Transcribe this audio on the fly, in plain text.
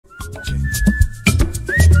Hi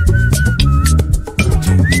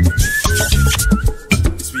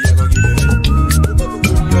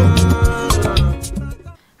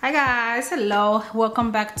guys, hello,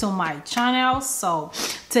 welcome back to my channel. So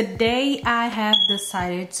today I have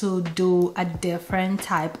decided to do a different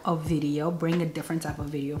type of video, bring a different type of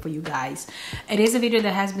video for you guys. It is a video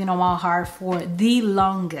that has been on my heart for the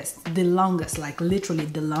longest, like literally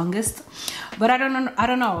the longest, but I don't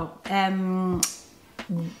know,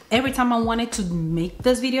 every time I wanted to make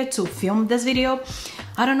this video, to film this video,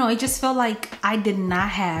 I don't know, it just felt like I did not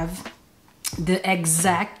have the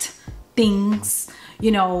exact things,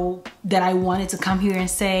 you know, that I wanted to come here and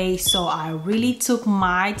say. So I really took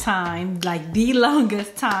my time, like the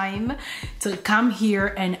longest time, to come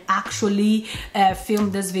here and actually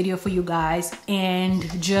film this video for you guys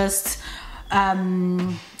and just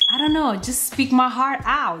I don't know, just speak my heart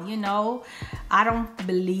out, you know. I don't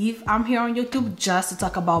believe I'm here on YouTube just to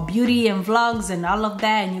talk about beauty and vlogs and all of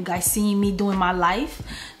that, and you guys seeing me doing my life.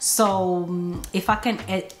 So if I can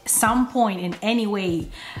at some point in any way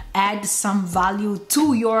add some value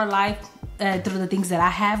to your life through the things that I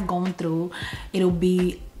have gone through, it'll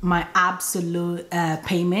be my absolute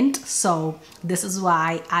payment. So this is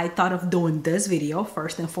why I thought of doing this video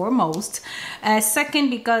first and foremost. Second,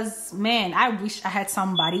 because man, I wish I had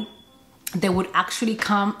somebody that would actually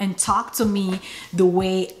come and talk to me the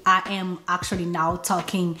way I am actually now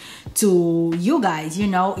talking to you guys. You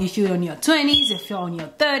know, if you're in your 20s, if you're on your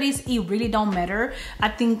 30s, it really don't matter. I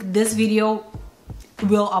think this video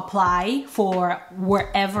will apply for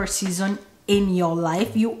wherever season in your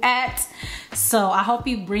life you at. So I hope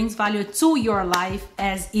it brings value to your life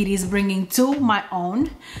as it is bringing to my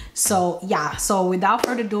own. So yeah, so without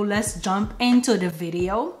further ado, let's jump into the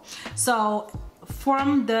video. So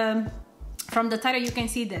from the title, you can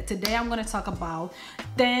see that today I'm going to talk about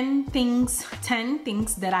 10 things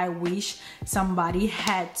that I wish somebody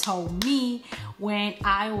had told me when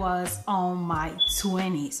I was on my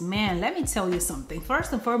 20s. Man, let me tell you something.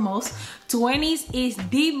 First and foremost, 20s is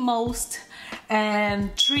the most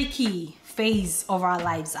tricky phase of our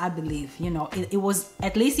lives, I believe. You know, it was,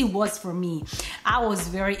 at least it was for me. I was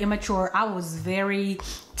very immature. I was very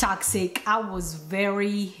toxic. I was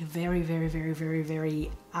very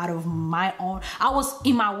out of my own. I was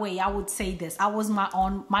in my way. I would say this. I was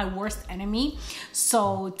my worst enemy.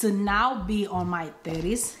 So to now be on my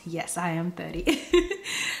 30s, yes, I am 30.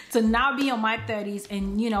 To now be on my 30s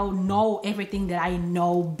and, you know everything that I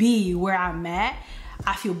know, be where I'm at,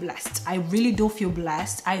 I feel blessed. I really do feel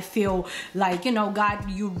blessed. I feel like, you know, God,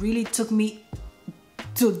 you really took me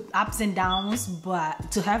to ups and downs,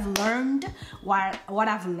 but to have learned what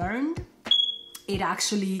I've learned, it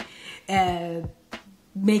actually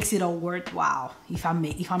makes it all worthwhile, if I'm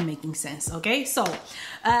making sense. Okay, so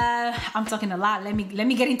I'm talking a lot. Let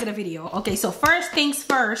me get into the video. Okay, so first things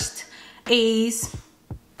first is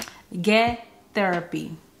get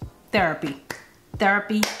therapy.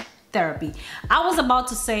 I was about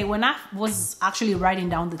to say, when I was actually writing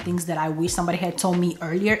down the things that I wish somebody had told me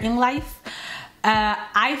earlier in life,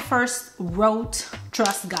 I first wrote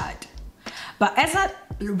trust God. But as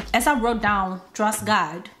I wrote down trust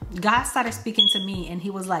God, God started speaking to me and he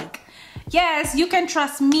was like, yes, you can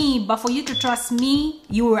trust me, but for you to trust me,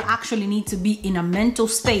 you will actually need to be in a mental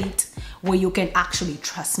state where you can actually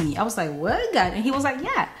trust me. I was like, what, God? And he was like,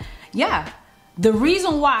 yeah. The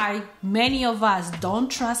reason why many of us don't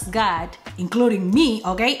trust God, including me,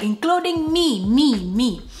 okay, including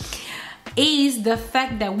me, is the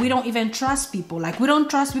fact that we don't even trust people. Like, we don't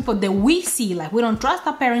trust people that we see. Like, we don't trust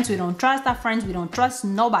our parents, we don't trust our friends, we don't trust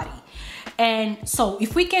nobody. And so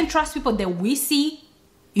if we can trust people that we see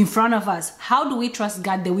in front of us, how do we trust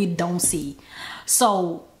God that we don't see?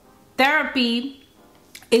 So therapy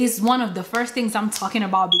is one of the first things I'm talking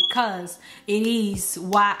about, because it is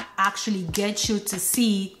what actually gets you to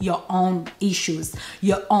see your own issues,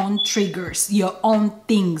 your own triggers, your own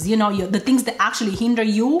things, you know, the things that actually hinder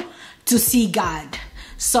you to see God.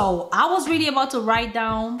 So I was really about to write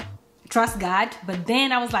down trust God, but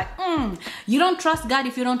then I was like, you don't trust God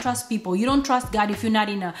if you don't trust people. You don't trust God if you're not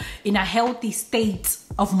in a healthy state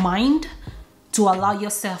of mind to allow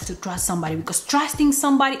yourself to trust somebody, because trusting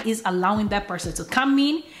somebody is allowing that person to come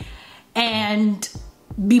in and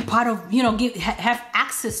be part of, you know, have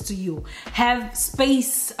access to you, have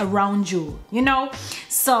space around you, you know.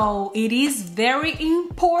 So it is very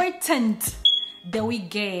important that we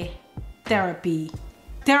get therapy.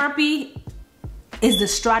 Therapy is the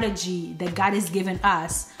strategy that God has given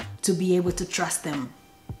us to be able to trust them.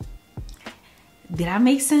 Did I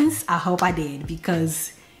make sense? I hope I did,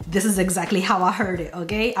 because this is exactly how I heard it,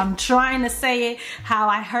 okay? I'm trying to say it how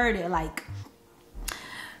I heard it. Like,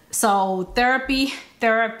 So therapy,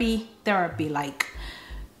 like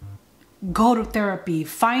go to therapy,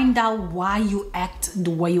 find out why you act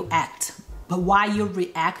the way you act, but why you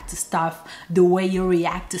react to stuff the way you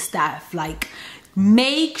react to stuff. Like,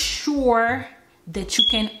 make sure that you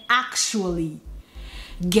can actually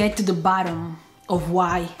get to the bottom of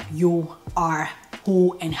why you are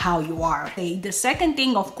who and how you are. Okay, the second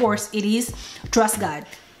thing, of course, it is trust God.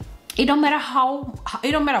 It don't matter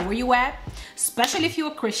it don't matter where you at, especially if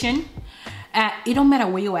you're a Christian. It don't matter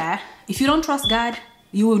where you at. If you don't trust God,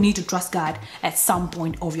 you will need to trust God at some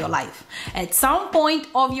point of your life. At some point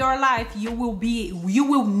of your life, you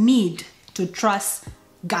will need to trust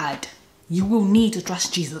God. You will need to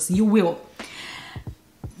trust Jesus. You will.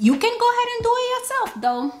 You can go ahead and do it yourself,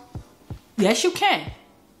 though. Yes, you can.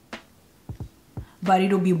 But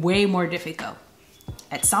it'll be way more difficult.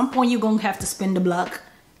 At some point, you're gonna have to spin the block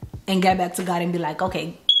and get back to God and be like,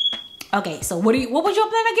 okay, so what was your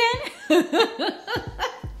plan again?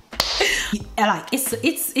 Like,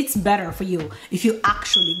 it's better for you if you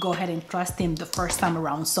actually go ahead and trust Him the first time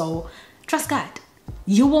around. So trust God.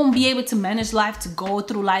 You won't be able to manage life, to go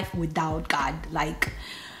through life without God. Like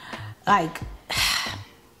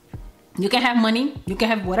you can have money, you can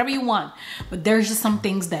have whatever you want, but there's just some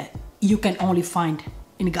things that you can only find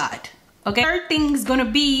in God. Okay, third thing is gonna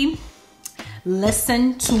be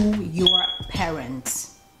listen to your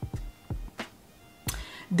parents.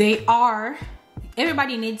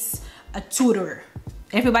 Everybody needs a tutor.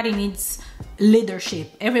 Everybody needs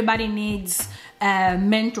leadership. Everybody needs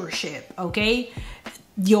mentorship, okay?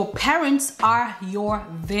 Your parents are your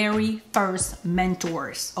very first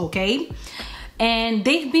mentors, okay? And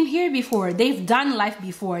they've been here before. They've done life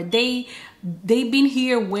before. They've been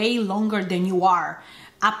here way longer than you are.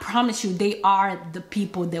 I promise you, they are the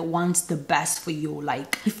people that wants the best for you.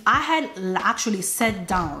 Like, if I had actually sat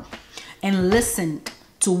down and listened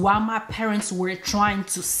to what my parents were trying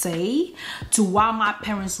to say, to what my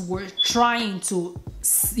parents were trying to,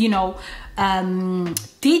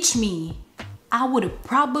 teach me, I would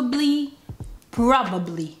probably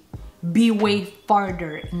be way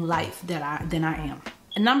farther in life than I am.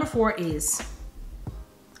 And number 4 is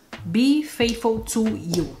be faithful to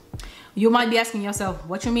you. You might be asking yourself,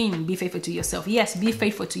 what you mean be faithful to yourself? Yes, be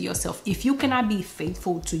faithful to yourself. If you cannot be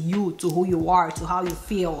faithful to you, to who you are, to how you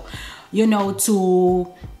feel,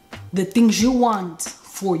 to the things you want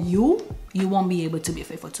for you, you won't be able to be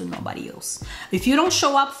faithful to nobody else. If you don't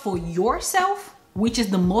show up for yourself, which is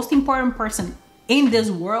the most important person in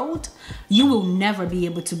this world, you will never be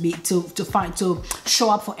able to show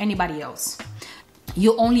up for anybody else.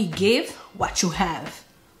 You only give what you have.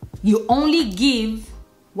 You only give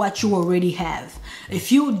what you already have.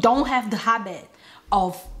 If you don't have the habit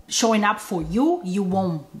of showing up for you, you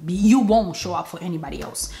won't show up for anybody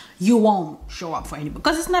else. You won't show up for anybody,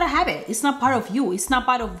 because it's not a habit. It's not part of you. It's not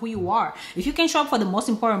part of who you are. If you can show up for the most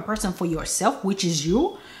important person for yourself, which is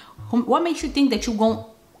you, what makes you think that you won't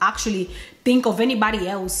actually think of anybody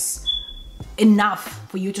else enough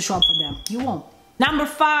for you to show up for them? You won't. Number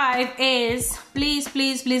 5 is please.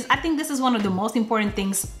 I think this is one of the most important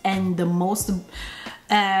things and the most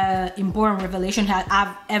important revelation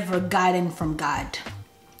I've ever gotten from God.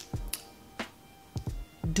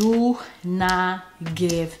 Do not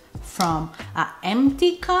give from an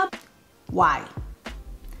empty cup. Why?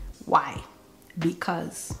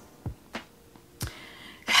 Because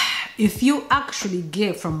if you actually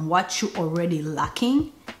give from what you're already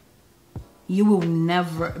lacking, you will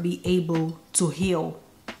never be able to heal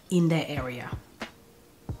in that area.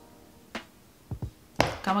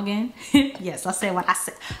 Come again? Yes, I said what I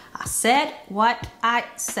said. I said what I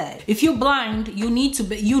said. If you're blind, you need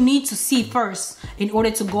to see first in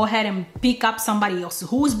order to go ahead and pick up somebody else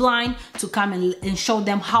who's blind to come and show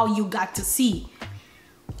them how you got to see.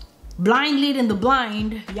 Blind leading the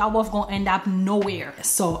blind, y'all both gonna end up nowhere.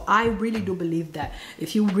 So I really do believe that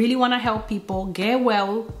if you really want to help people get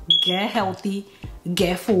well, get healthy,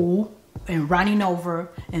 get full and running over,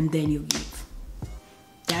 and then you give.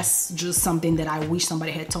 That's just something that I wish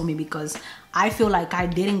somebody had told me, because I feel like I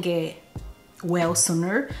didn't get well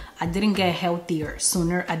sooner. I didn't get healthier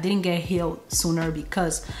sooner. I didn't get healed sooner,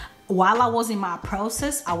 because while I was in my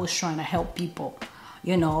process, I was trying to help people.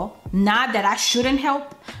 Not that I shouldn't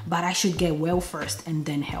help, but I should get well first and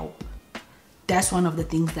then help. That's one of the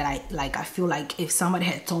things that I feel like if somebody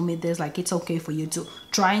had told me this, like, it's okay for you to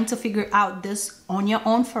trying to figure out this on your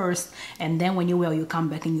own first, and then when you're well, you come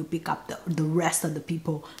back and you pick up the rest of the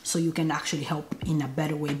people so you can actually help in a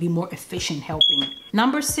better way, be more efficient helping.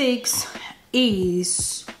 Number 6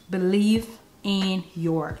 is believe in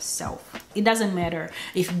yourself. It doesn't matter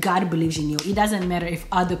if God believes in you. It doesn't matter if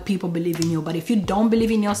other people believe in you. But if you don't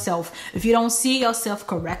believe in yourself, if you don't see yourself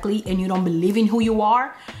correctly and you don't believe in who you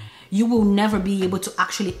are, you will never be able to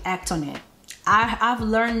actually act on it. I've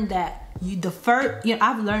learned that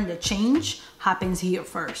I've learned that change happens here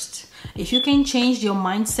first. If you can change your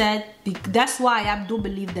mindset, that's why I do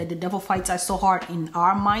believe that the devil fights us so hard in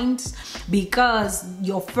our minds, because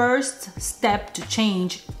your first step to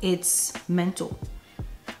change, it's mental.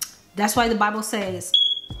 That's why the Bible says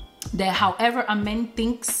that however a man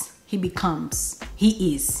thinks, he becomes,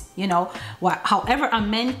 he is, however a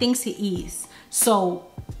man thinks he is. So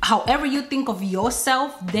however you think of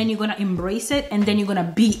yourself, then you're going to embrace it and then you're going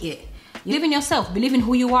to be it. Believe in yourself, believe in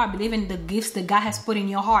who you are, believe in the gifts that God has put in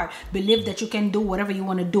your heart, believe that you can do whatever you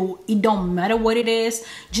want to do. It don't matter what it is,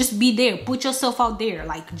 just be there, put yourself out there,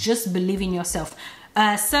 like just believe in yourself.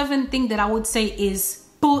 Seventh thing that I would say is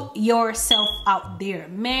put yourself out there,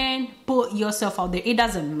 man. Put yourself out there. It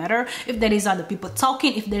doesn't matter if there is other people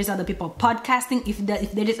talking, if there's other people podcasting, if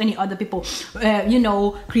there is any other people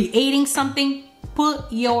creating something.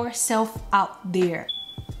 Put yourself out there.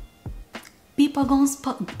 People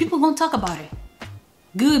gonna talk about it,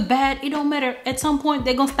 good, bad, it don't matter. At some point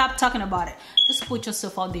they're gonna stop talking about it. Just put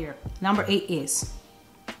yourself out there. Number 8 is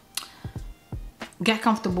get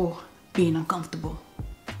comfortable being uncomfortable.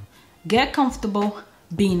 Get comfortable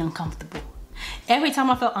being uncomfortable. Every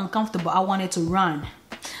time I felt uncomfortable, I wanted to run,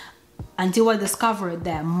 until I discovered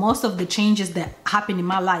that most of the changes that happened in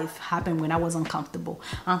my life happened when I was uncomfortable.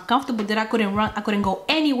 Uncomfortable that I couldn't run, I couldn't go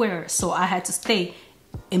anywhere, so I had to stay.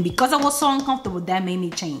 And because I was so uncomfortable, that made me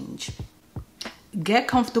change. Get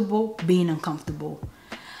comfortable being uncomfortable.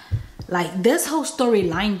 Like this whole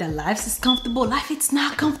storyline that life is comfortable, life it's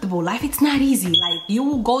not comfortable, life it's not easy. Like you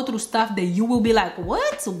will go through stuff that you will be like,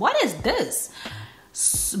 what is this?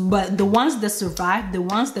 But the ones that survive, the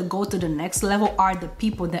ones that go to the next level are the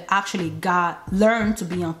people that actually learn to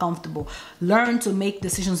be uncomfortable, learn to make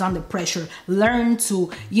decisions under pressure, learn to,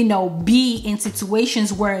 be in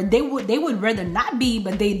situations where they would rather not be,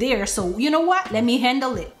 but they there. So you know what? Let me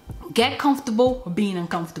handle it. Get comfortable being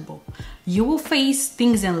uncomfortable. You will face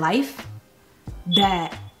things in life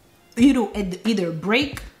that either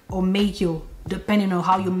break or make you, depending on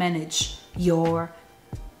how you manage your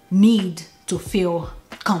need to feel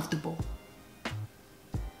comfortable.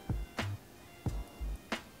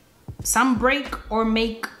 Some break or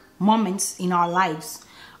make moments in our lives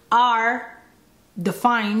are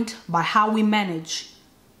defined by how we manage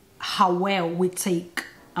how well we take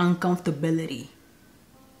uncomfortability.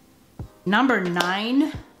 Number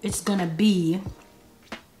 9, it's gonna be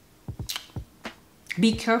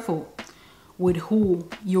careful with who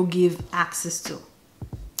you give access to.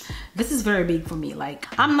 This is very big for me. Like,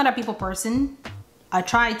 I'm not a people person. I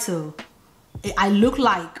look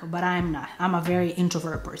like, but I'm not. I'm a very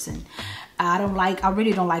introvert person. I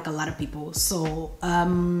really don't like a lot of people. So,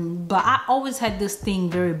 but I always had this thing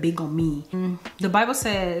very big on me. The Bible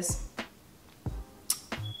says,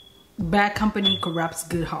 bad company corrupts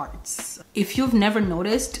good hearts. If you've never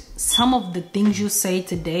noticed, some of the things you say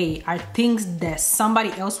today are things that somebody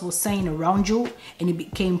else was saying around you, and it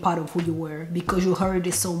became part of who you were because you heard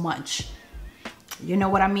it so much. You know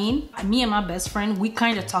what I mean? Me and my best friend, we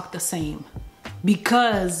kind of talk the same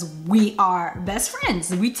because we are best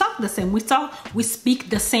friends. We talk the same. We speak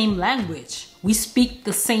the same language. We speak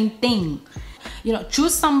the same thing.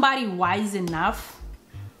 Choose somebody wise enough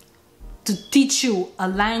to teach you a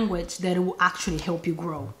language that will actually help you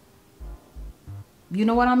grow. You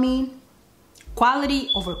know what I mean?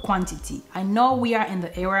 Quality over quantity. I know we are in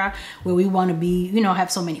the era where we want to be,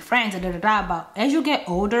 have so many friends, but as you get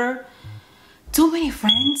older, too many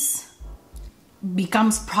friends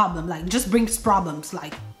becomes problem. Like, just brings problems,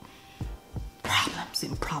 like problems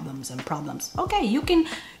and problems and problems. Okay,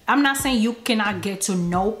 I'm not saying you cannot get to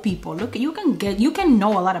know people. Look, you can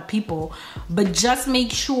know a lot of people, but just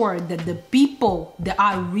make sure that the people that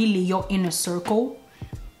are really your inner circle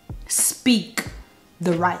speak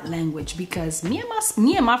the right language. Because me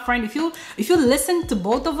and my friend, if you listen to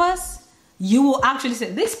both of us, you will actually say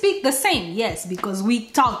they speak the same. Yes, because we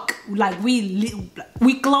talk like we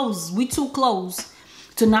too close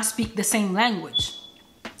to not speak the same language.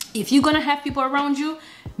 If you're gonna have people around you,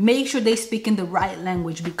 make sure they speak in the right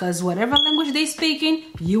language, because whatever language they speak in,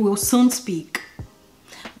 you will soon speak.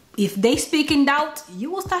 If they speak in doubt, you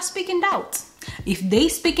will start speaking doubt. If they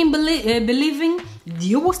speak in believing,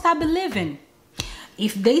 you will start believing.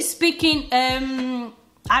 If they speak in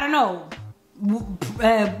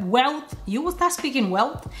wealth, you will start speaking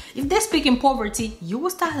wealth. If they speak in poverty, you will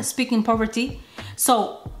start speaking poverty.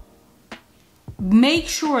 So make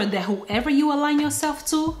sure that whoever you align yourself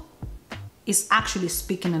to, is actually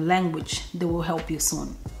speaking a language that will help you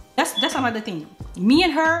soon. That's another thing. Me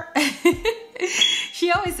and her, I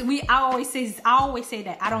always say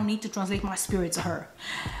that I don't need to translate my spirit to her.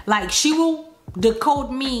 Like, she will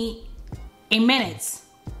decode me in minutes.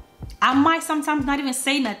 I might sometimes not even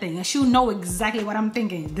say nothing and she'll know exactly what I'm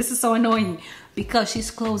thinking. This is so annoying because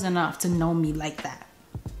she's close enough to know me like that.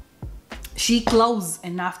 She close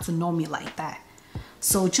enough to know me like that.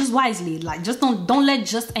 So choose wisely. Like, just don't let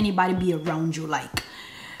just anybody be around you. Like,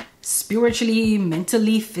 spiritually,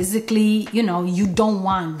 mentally, physically, you know, you don't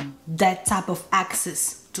want that type of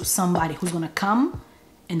access to somebody who's gonna come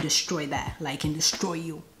and destroy that, like, and destroy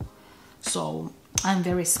you. So I'm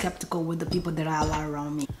very skeptical with the people that I allow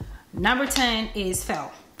around me. Number 10 is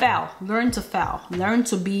fail. Learn to fail. Learn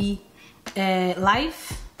to be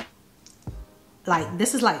life. Like,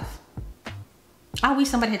 this is life. I wish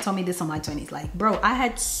somebody had told me this on my 20s. Like, bro, I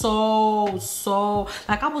had I was so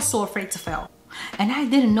afraid to fail. And I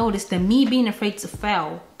didn't notice that me being afraid to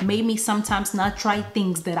fail made me sometimes not try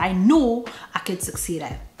things that I knew I could succeed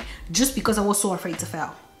at, just because I was so afraid to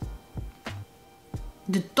fail.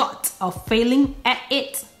 The thought of failing at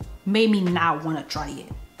it made me not want to try it.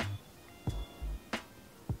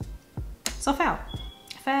 So fail.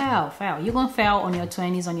 You're gonna fail on your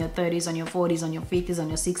 20s, on your 30s, on your 40s, on your 50s, on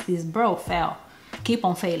your 60s. Bro, fail. Keep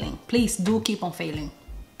on failing. Please do keep on failing.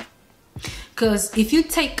 Because if you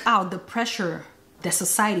take out the pressure that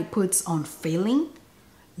society puts on failing,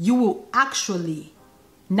 you will actually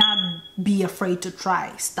not be afraid to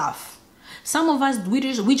try stuff. Some of us,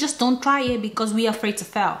 we just don't try it because we are afraid to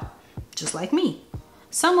fail. Just like me.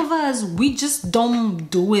 Some of us, we just don't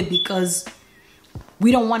do it because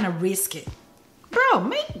we don't want to risk it.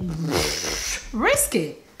 Bro, risk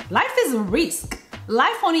it. Life is a risk.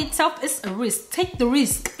 Life on itself is a risk. Take the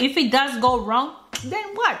risk. If it does go wrong,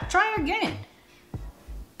 then what? Try again.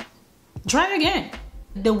 Try again.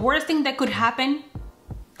 The worst thing that could happen,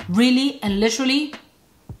 really and literally,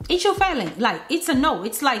 is you failing. Like, it's a no.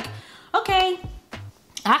 It's like, okay,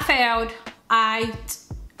 I failed.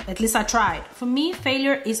 At least I tried. For me,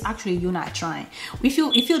 failure is actually you not trying. If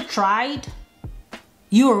you tried,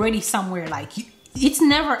 you're already somewhere. Like, it's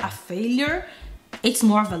never a failure. It's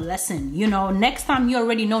more of a lesson. You know, next time you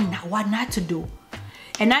already know what not to do.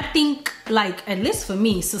 And I think, like, at least for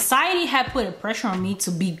me, society had put a pressure on me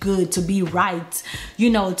to be good, to be right,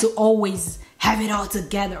 you know, to always have it all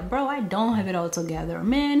together. Bro, I don't have it all together.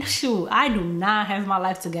 Man, shoot, I do not have my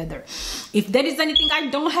life together. If there is anything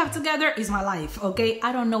I don't have together, it's my life, okay?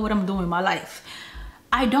 I don't know what I'm doing with my life.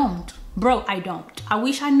 I don't. Bro, I don't. I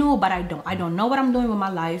wish I knew, but I don't. I don't know what I'm doing with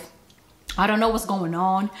my life. I don't know what's going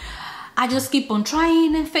on. I just keep on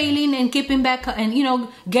trying and failing and keeping back and, you know,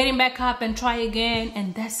 getting back up and try again,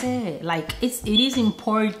 and that's it. Like, it is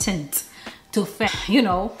important to fail. You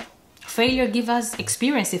know, failure gives us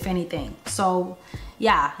experience, if anything. So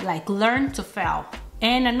yeah, like, learn to fail.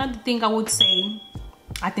 And another thing I would say,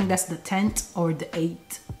 I think that's the 10th or the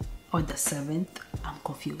 8th or the 7th. I'm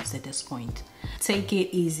confused at this point. Take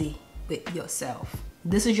it easy with yourself.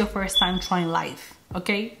 This is your first time trying life,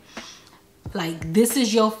 okay? Like, this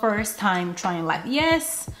is your first time trying life.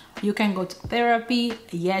 Yes, you can go to therapy.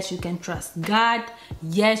 Yes, you can trust God.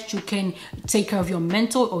 Yes, you can take care of your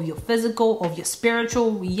mental or your physical or your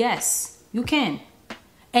spiritual. Yes, you can.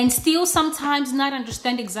 And still sometimes not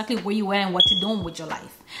understand exactly where you are and what you're doing with your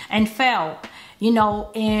life. And fail, you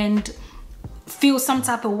know, and feel some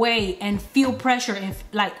type of way and feel pressure and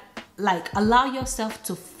like allow yourself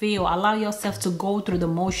to feel, allow yourself to go through the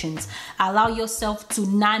motions, allow yourself to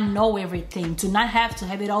not know everything, to not have to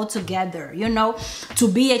have it all together, you know, to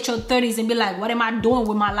be at your 30s and be like, what am I doing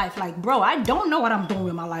with my life? Like, bro, I don't know what I'm doing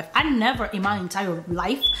with my life. I never in my entire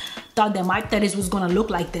life thought that my 30s was gonna look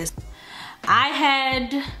like this. I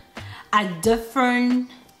had a different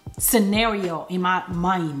scenario in my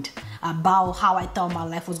mind about how I thought my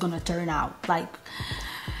life was gonna turn out. Like,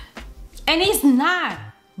 and it's not.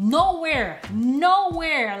 Nowhere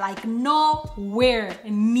near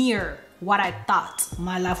what I thought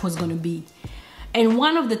my life was gonna be. And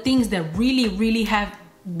one of the things that really have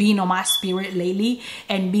been on my spirit lately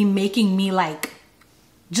and been making me like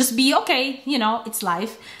just be okay, you know, it's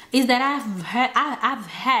life, is that I've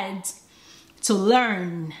had to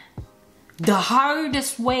learn the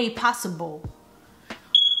hardest way possible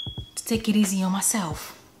to take it easy on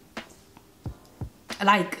myself.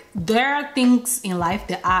 Like, there are things in life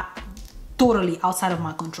that are totally outside of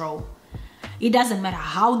my control. It doesn't matter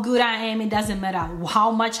how good I am. It doesn't matter how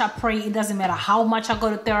much I pray. It doesn't matter how much I go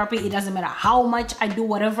to therapy. It doesn't matter how much I do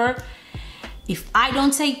whatever. If I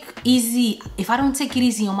don't take it easy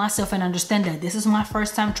on myself and understand that this is my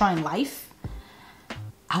first time trying life,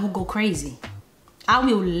 I will go crazy. I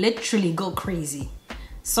will literally go crazy.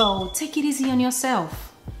 So take it easy on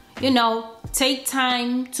yourself. You know, take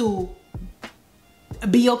time to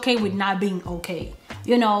be okay with not being okay.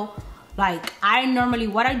 You know, like I normally,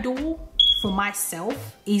 what I do for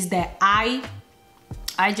myself is that I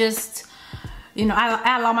just, you know,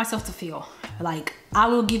 I allow myself to feel. Like I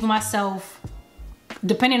will give myself,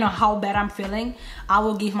 depending on how bad I'm feeling, I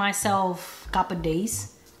will give myself a couple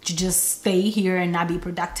days to just stay here and not be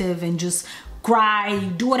productive and just cry,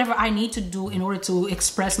 do whatever I need to do in order to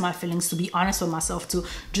express my feelings, to be honest with myself, to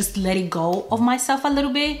just let it go of myself a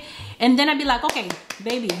little bit. And then I'd be like, okay,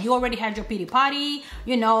 baby, you already had your pity party.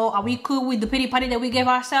 You know, are we cool with the pity party that we gave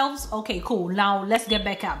ourselves? Okay, cool. Now let's get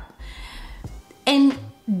back up. And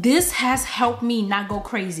this has helped me not go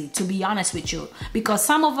crazy, to be honest with you, because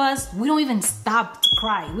some of us, we don't even stop to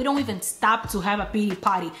cry. We don't even stop to have a pity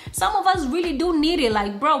party. Some of us really do need it.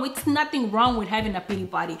 Like, bro, it's nothing wrong with having a pity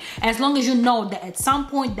party, as long as you know that at some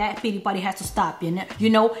point that pity party has to stop, you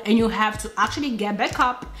know, and you have to actually get back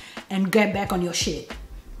up and get back on your shit.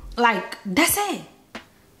 Like, that's it.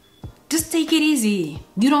 Just take it easy.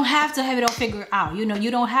 You don't have to have it all figured out. You know,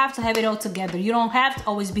 you don't have to have it all together. You don't have to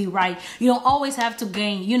always be right. You don't always have to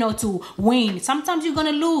gain, you know, to win. Sometimes you're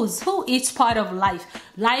gonna lose. It's part of life.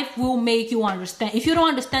 Life will make you understand. If you don't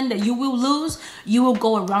understand that you will lose, you will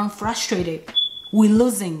go around frustrated with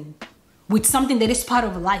losing, with something that is part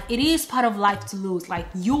of life. It is part of life to lose. Like,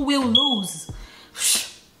 you will lose.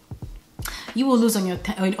 You will lose on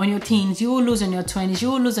your teens, you will lose on your 20s,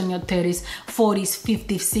 you will lose on your 30s, 40s,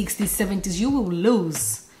 50s, 60s, 70s. You will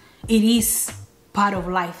lose. It is part of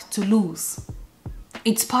life to lose.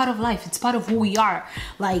 It's part of life. It's part of who we are.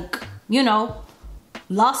 Like, you know,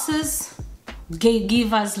 losses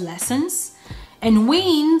give us lessons, and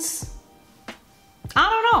wins, I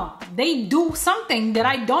don't know, they do something that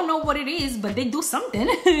I don't know what it is, but they do something.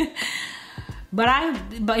 But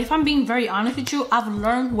if I'm being very honest with you, I've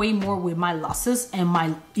learned way more with my losses and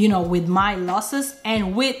with my losses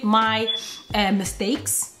and with my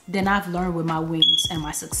mistakes than I've learned with my wins and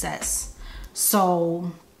my success.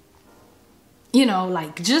 So, you know,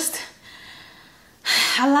 like, just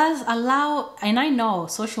allow, and I know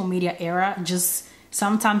social media era, just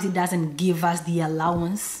sometimes it doesn't give us the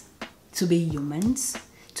allowance to be humans,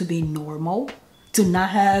 to be normal, to not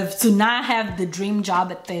have the dream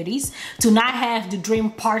job at 30s, to not have the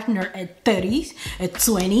dream partner at 30s, at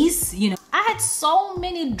 20s. You know, I had so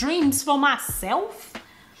many dreams for myself.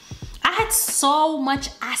 I had so much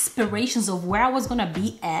aspirations of where I was gonna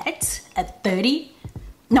be at 30.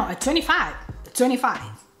 No, at 25.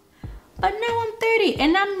 But now I'm 30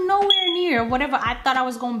 and I'm nowhere near whatever I thought I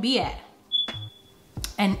was gonna be at.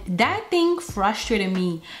 And that thing frustrated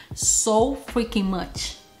me so freaking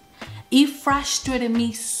much. It frustrated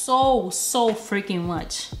me so freaking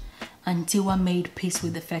much until I made peace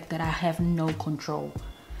with the fact that I have no control.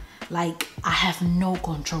 Like, I have no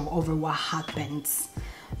control over what happens,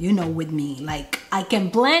 you know, with me. Like, I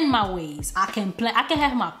can plan my ways. I can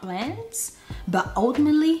have my plans, but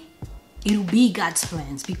ultimately it'll be God's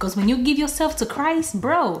plans. Because when you give yourself to Christ,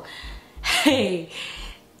 bro, hey,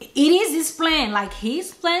 it is His plan. Like,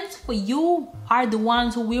 His plans for you are the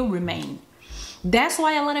ones who will remain. That's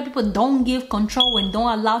why a lot of people don't give control and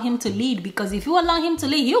don't allow Him to lead, because if you allow Him to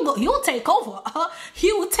lead, he'll take over.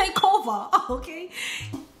 He will take over. Okay,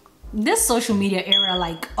 this social media era,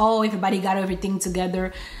 like, oh, everybody got everything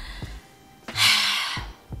together.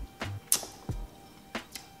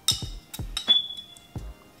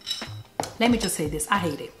 Let me just say this. I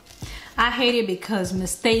hate it. I hate it because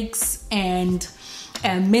mistakes and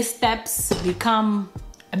missteps became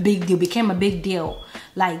a big deal.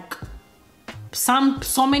 Like,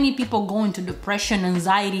 so many people go into depression,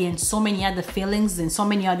 anxiety, and so many other feelings and so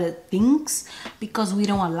many other things because we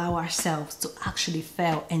don't allow ourselves to actually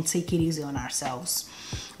fail and take it easy on ourselves.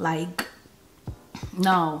 Like,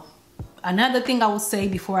 no. Another thing I would say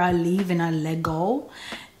before I leave and I let go,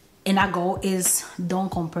 is don't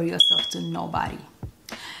compare yourself to nobody.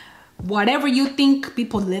 Whatever you think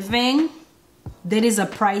people living, there is a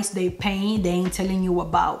price they pay they ain't telling you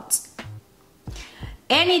about.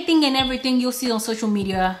 Anything and everything you see on social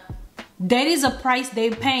media, there is a price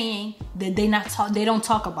they're paying that they don't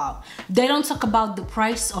talk about. They don't talk about the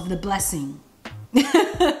price of the blessing.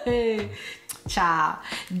 Child.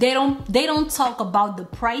 They don't talk about the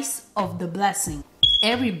price of the blessing.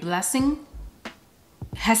 Every blessing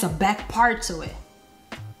has a back part to it.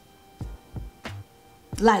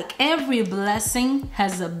 Like, every blessing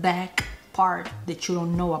has a back part that you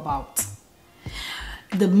don't know about.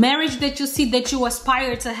 The marriage that you see, that you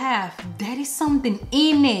aspire to have, that is something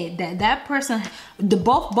in it that person,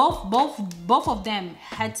 both of them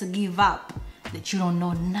had to give up, that you don't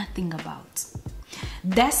know nothing about.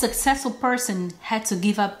 That successful person had to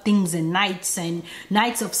give up things and nights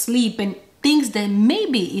of sleep and things that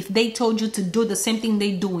maybe if they told you to do the same thing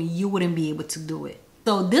they doing, you wouldn't be able to do it.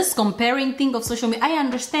 So this comparing thing of social media, I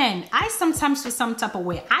understand. I sometimes feel some type of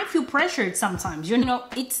way. I feel pressured sometimes. You know,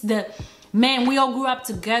 it's the, man, we all grew up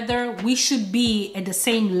together. We should be at the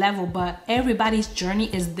same level, but everybody's journey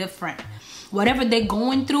is different. Whatever they're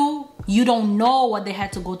going through, you don't know what they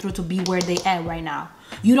had to go through to be where they at right now.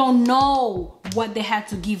 You don't know what they had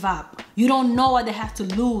to give up. You don't know what they have to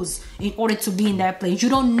lose in order to be in that place. You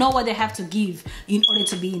don't know what they have to give in order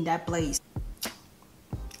to be in that place.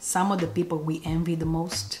 Some of the people we envy the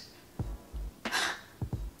most,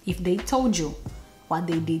 if they told you what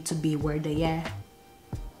they did to be where they are,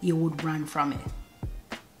 you would run from it.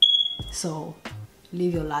 So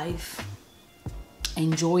live your life.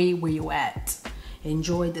 Enjoy where you at.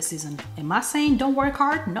 Enjoy the season. Am I saying don't work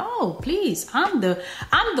hard? No, please. I'm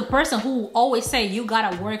the person who always say you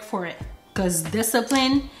gotta work for it, because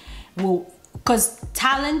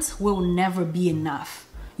talent will never be enough.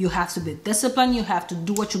 You have to be disciplined. You have to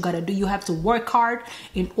do what you gotta do. You have to work hard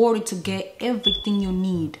in order to get everything you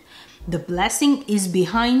need. The blessing is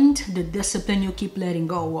behind the discipline you keep letting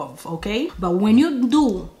go of, okay? But when you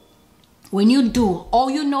do all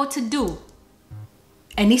you know to do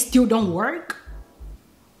and it still don't work,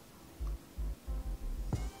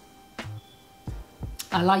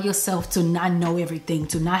 allow yourself to not know everything,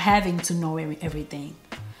 to not having to know everything.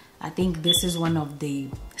 I think this is one of the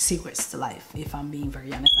secrets to life, if I'm being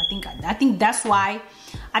very honest. I think that's why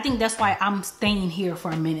I'm staying here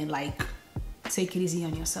for a minute. Like, take it easy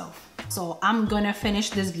on yourself. So I'm gonna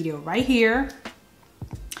finish this video right here.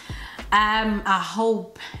 I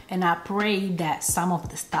hope and I pray that some of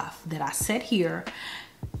the stuff that I said here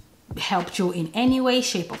helped you in any way,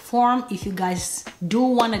 shape, or form. If you guys do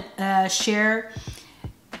want to share,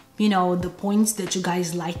 you know, the points that you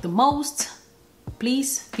guys like the most,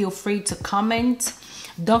 please feel free to comment.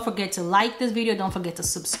 Don't forget to like this video. Don't forget to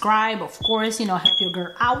subscribe. Of course, you know, help your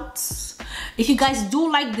girl out. If you guys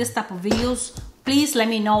do like this type of videos, please let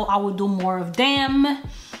me know. I will do more of them.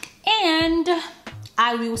 And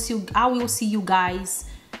I will see you guys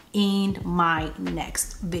in my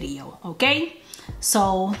next video. Okay?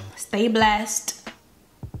 So stay blessed.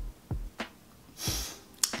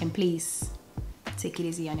 And please take it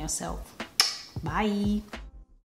easy on yourself. Bye.